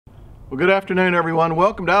Well, good afternoon, everyone.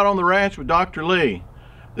 Welcome to Out on the Ranch with Dr. Lee.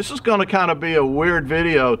 This is going to kind of be a weird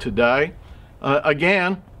video today.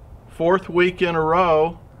 Again, fourth week in a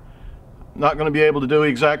row, not going to be able to do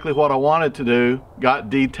exactly what I wanted to do. Got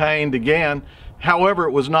detained again. However,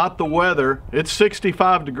 it was not the weather. It's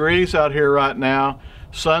 65 degrees out here right now.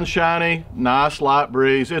 Sunshiny, nice light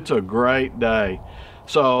breeze. It's a great day.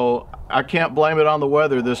 So I can't blame it on the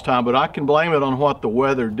weather this time, but I can blame it on what the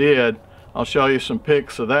weather did. I'll show you some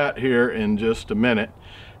pics of that here in just a minute.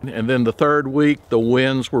 And then the third week, the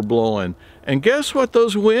winds were blowing. And guess what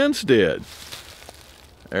those winds did?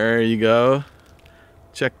 There you go.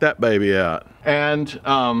 Check that baby out. And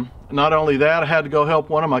not only that, I had to go help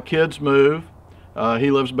one of my kids move. He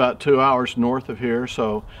lives about 2 hours north of here,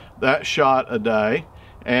 so that shot a day.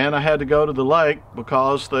 And I had to go to the lake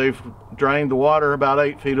because they've drained the water, about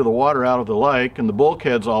 8 feet of the water out of the lake, and the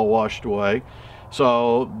bulkhead's all washed away.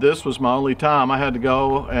 So this was my only time. I had to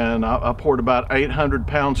go, and I poured about 800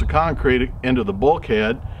 pounds of concrete into the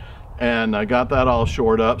bulkhead, and I got that all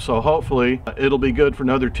shored up. So hopefully it'll be good for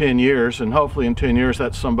another 10 years, and hopefully in 10 years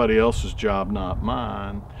that's somebody else's job, not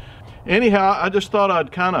mine. Anyhow, I just thought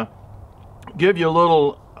I'd kind of give you a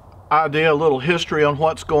little idea, a little history on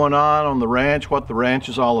what's going on the ranch, what the ranch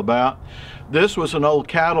is all about. This was an old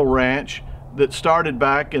cattle ranch that started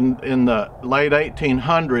back in the late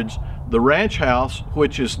 1800s. The ranch house,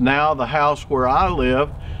 which is now the house where I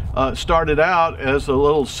live, started out as a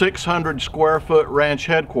little 600 square foot ranch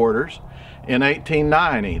headquarters in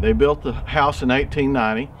 1890. They built the house in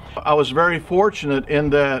 1890. I was very fortunate in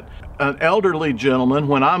that an elderly gentleman,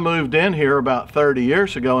 when I moved in here about 30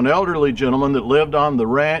 years ago, an elderly gentleman that lived on the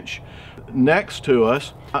ranch next to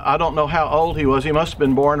us, I don't know how old he was. He must have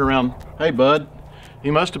been born around, hey bud,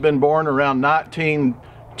 he must have been born around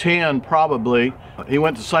 1910 probably. He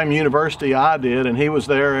went to the same university I did, and he was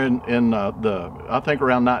there I think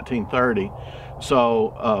around 1930.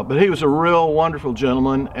 So, but he was a real wonderful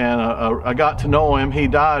gentleman, and I got to know him. He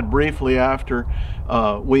died briefly after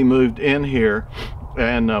we moved in here,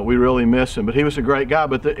 and we really miss him. But he was a great guy.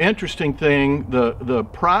 But the interesting thing, the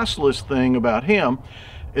priceless thing about him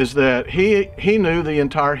is that he knew the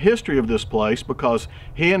entire history of this place, because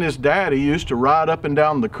he and his daddy used to ride up and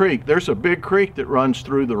down the creek. There's a big creek that runs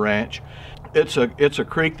through the ranch. It's a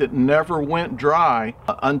creek that never went dry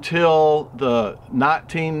until the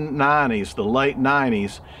 1990s, the late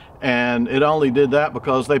 90s, and it only did that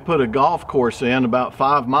because they put a golf course in about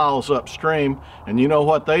 5 miles upstream, and you know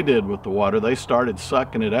what they did with the water? They started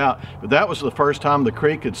sucking it out. But that was the first time the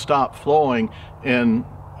creek had stopped flowing in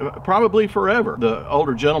probably forever. The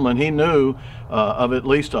older gentleman, he knew of at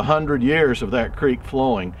least 100 years of that creek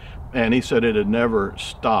flowing, and he said it had never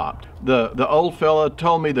stopped. The old fella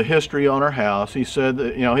told me the history on our house. He said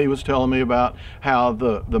that, you know, he was telling me about how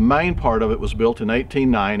the main part of it was built in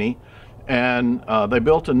 1890, and they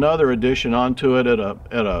built another addition onto it at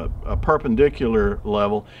a perpendicular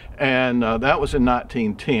level, and that was in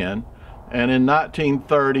 1910. And in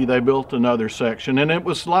 1930 they built another section, and it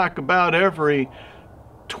was like about every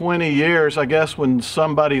 20 years, I guess, when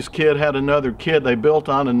somebody's kid had another kid, they built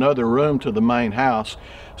on another room to the main house.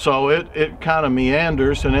 So it kind of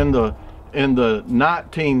meanders, and in the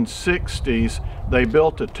 1960s they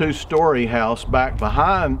built a 2-story house back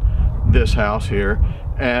behind this house here,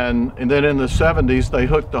 and then in the 70s they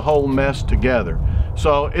hooked the whole mess together.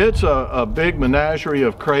 So it's a big menagerie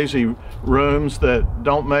of crazy rooms that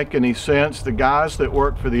don't make any sense. The guys that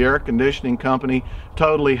work for the air conditioning company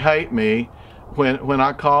totally hate me. When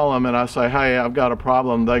I call them and I say, hey, I've got a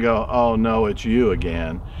problem, they go, oh no, it's you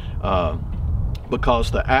again.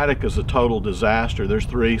 Because the attic is a total disaster. There's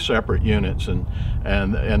 3 separate units, and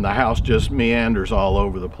the house just meanders all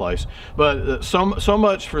over the place. But so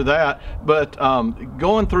much for that. But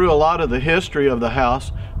going through a lot of the history of the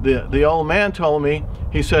house, the old man told me,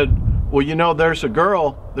 he said, well, you know, there's a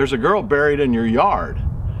girl buried in your yard.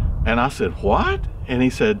 And I said, what? And he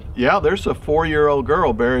said, yeah, there's a 4-year-old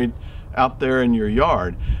girl buried out there in your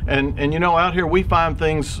yard. And you know, out here we find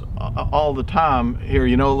things all the time here,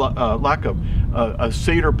 you know, like a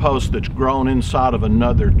cedar post that's grown inside of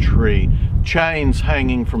another tree, chains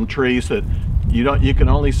hanging from trees that you can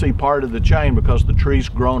only see part of the chain because the tree's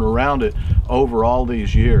grown around it over all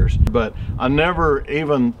these years. But I never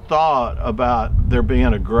even thought about there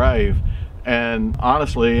being a grave, and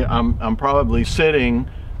honestly I'm probably sitting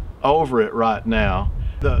over it right now.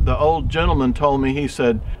 The old gentleman told me, he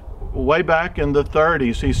said, way back in the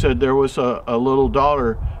 30s, he said there was a little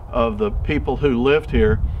daughter of the people who lived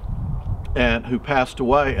here and who passed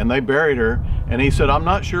away, and they buried her, and he said, I'm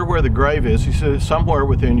not sure where the grave is. He said, it's somewhere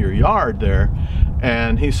within your yard there.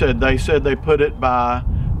 And he said they put it by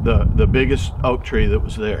the biggest oak tree that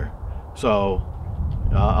was there. So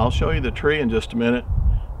I'll show you the tree in just a minute.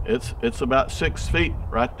 It's about 6 feet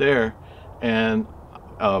right there, and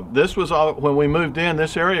this was all when we moved in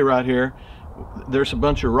this area right here. There's a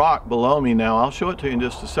bunch of rock below me now. I'll show it to you in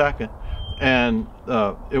just a second. And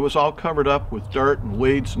it was all covered up with dirt and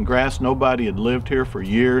weeds and grass. Nobody had lived here for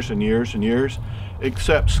years and years and years,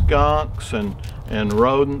 except skunks and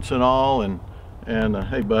rodents and all. And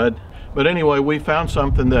hey, bud. But anyway, we found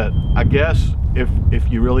something that I guess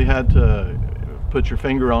if you really had to put your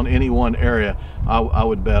finger on any one area, I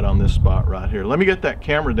would bet on this spot right here. Let me get that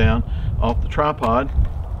camera down off the tripod.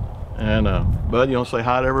 And Bud, you want to say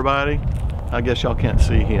hi to everybody? I guess y'all can't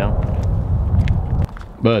see him.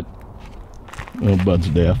 Bud. Oh, Bud's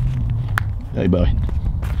deaf. Hey, boy.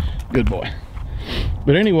 Good boy.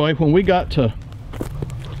 But anyway, when we got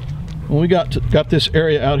this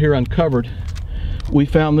area out here uncovered, we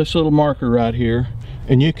found this little marker right here,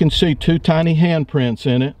 and you can see 2 tiny handprints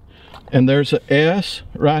in it. And there's a S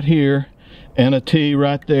right here and a T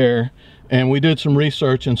right there. And we did some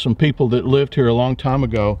research, and some people that lived here a long time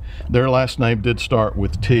ago, their last name did start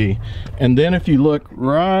with T. And then if you look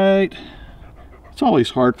right, it's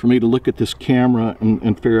always hard for me to look at this camera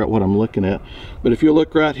and figure out what I'm looking at. But if you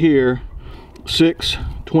look right here,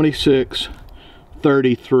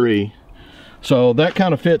 6/26/33. So that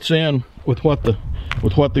kind of fits in with what the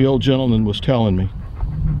old gentleman was telling me.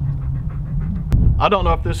 I don't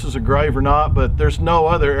know if this is a grave or not, but there's no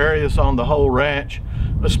other areas on the whole ranch,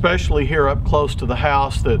 especially here up close to the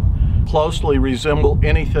house, that closely resemble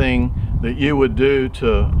anything that you would do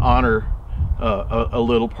to honor a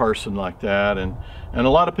little person like that. And a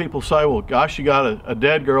lot of people say, well, gosh, you got a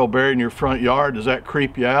dead girl buried in your front yard. Does that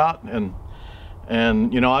creep you out? And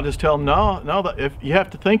you know, I just tell them, no, that if you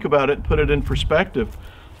have to think about it and put it in perspective,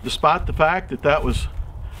 despite the fact that that was,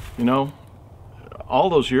 you know, all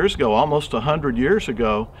those years ago, almost 100 years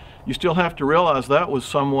ago, you still have to realize that was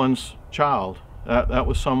someone's child. That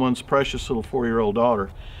was someone's precious little 4-year-old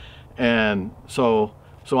daughter. And so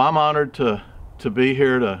I'm honored to be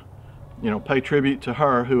here to, you know, pay tribute to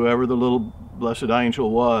her, whoever the little blessed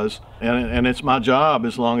angel was. And it's my job,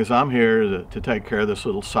 as long as I'm here, to take care of this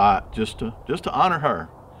little site, just to honor her.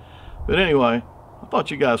 But anyway, I thought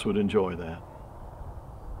you guys would enjoy that.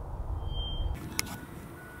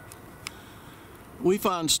 We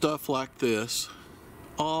find stuff like this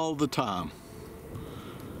all the time.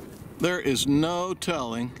 There is no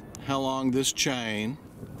telling how long this chain,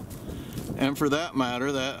 and for that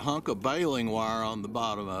matter, that hunk of baling wire on the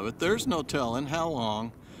bottom of it, there's no telling how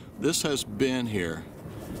long this has been here.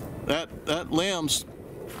 That limb's,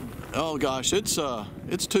 oh gosh, it's 2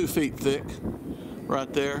 feet thick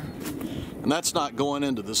right there. And that's not going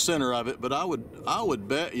into the center of it, but I would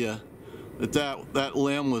bet you that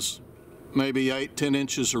limb was maybe 8-10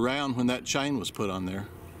 inches around when that chain was put on there.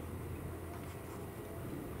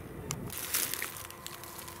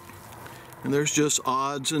 And there's just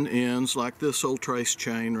odds and ends like this old trace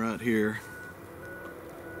chain right here.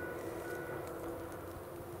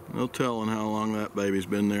 No telling how long that baby's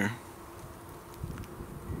been there.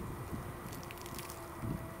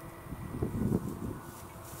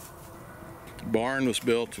 The barn was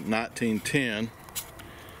built in 1910.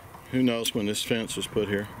 Who knows when this fence was put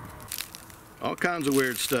here. All kinds of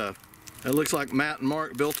weird stuff. It looks like Matt and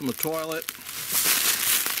Mark built them a toilet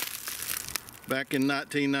back in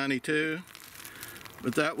 1992.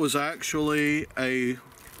 But that was actually a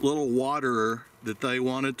little waterer that they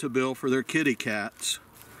wanted to build for their kitty cats.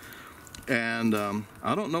 And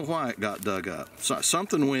I don't know why it got dug up. So,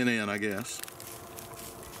 something went in, I guess.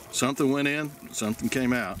 Something went in, something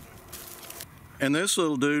came out. And this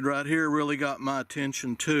little dude right here really got my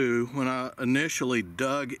attention too. When I initially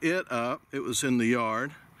dug it up, it was in the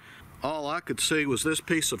yard. All I could see was this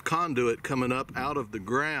piece of conduit coming up out of the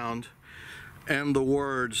ground and the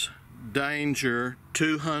words, danger,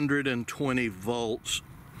 220 volts.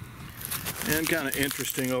 And kind of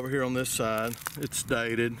interesting over here on this side, it's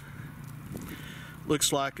dated.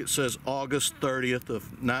 Looks like it says August 30th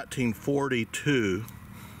of 1942.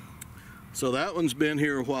 So that one's been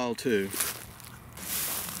here a while too.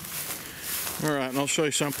 All right, and I'll show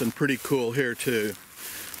you something pretty cool here too.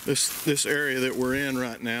 This area that we're in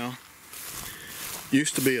right now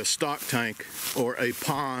used to be a stock tank, or a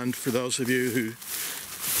pond, for those of you who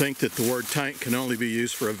think that the word tank can only be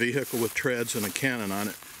used for a vehicle with treads and a cannon on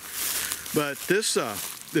it. But this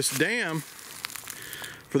dam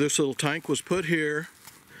for this little tank was put here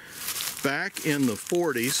back in the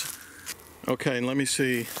 40s. Okay, and let me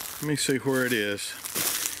see where it is.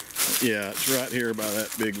 Yeah, it's right here by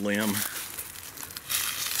that big limb.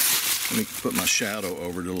 Let me put my shadow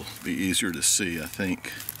over it, it'll be easier to see, I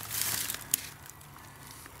think.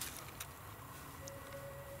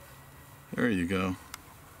 There you go.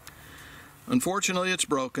 Unfortunately, it's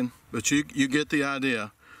broken, but you get the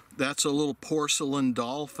idea. That's a little porcelain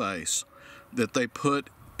doll face that they put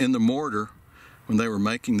in the mortar when they were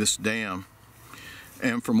making this dam.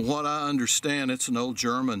 And from what I understand, it's an old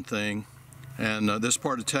German thing. And this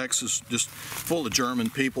part of Texas just full of German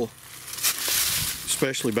people,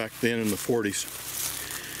 especially back then in the 40s.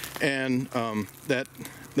 And that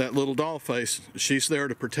little doll face, she's there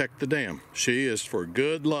to protect the dam. She is for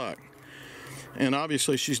good luck. And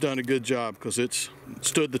obviously she's done a good job, because it's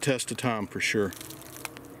stood the test of time for sure.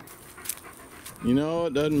 You know,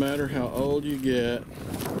 it doesn't matter how old you get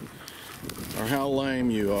or how lame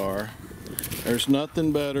you are, there's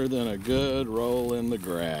nothing better than a good roll in the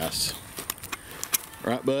grass.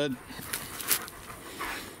 Right, Bud?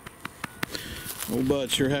 Old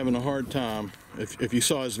Bud's sure having a hard time. If you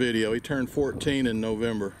saw his video, he turned 14 in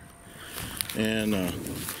November. And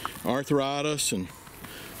arthritis and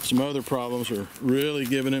some other problems are really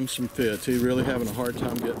giving him some fits. He's really having a hard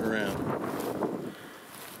time getting around.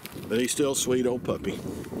 But he's still a sweet old puppy.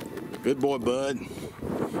 Good boy, Bud.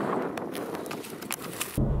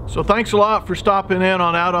 So thanks a lot for stopping in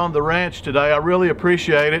on Out on the Ranch today. I really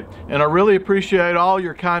appreciate it, and I really appreciate all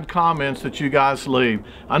your kind comments that you guys leave.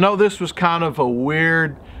 I know this was kind of a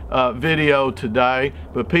weird video today,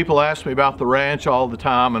 but people ask me about the ranch all the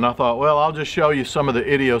time, and I thought, well, I'll just show you some of the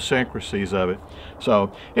idiosyncrasies of it.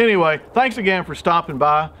 So anyway, thanks again for stopping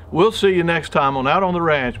by. We'll see you next time on Out on the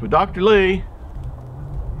Ranch with Dr. Lee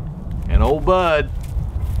and old Bud.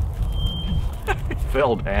 He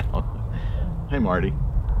fell down. Hey, Marty.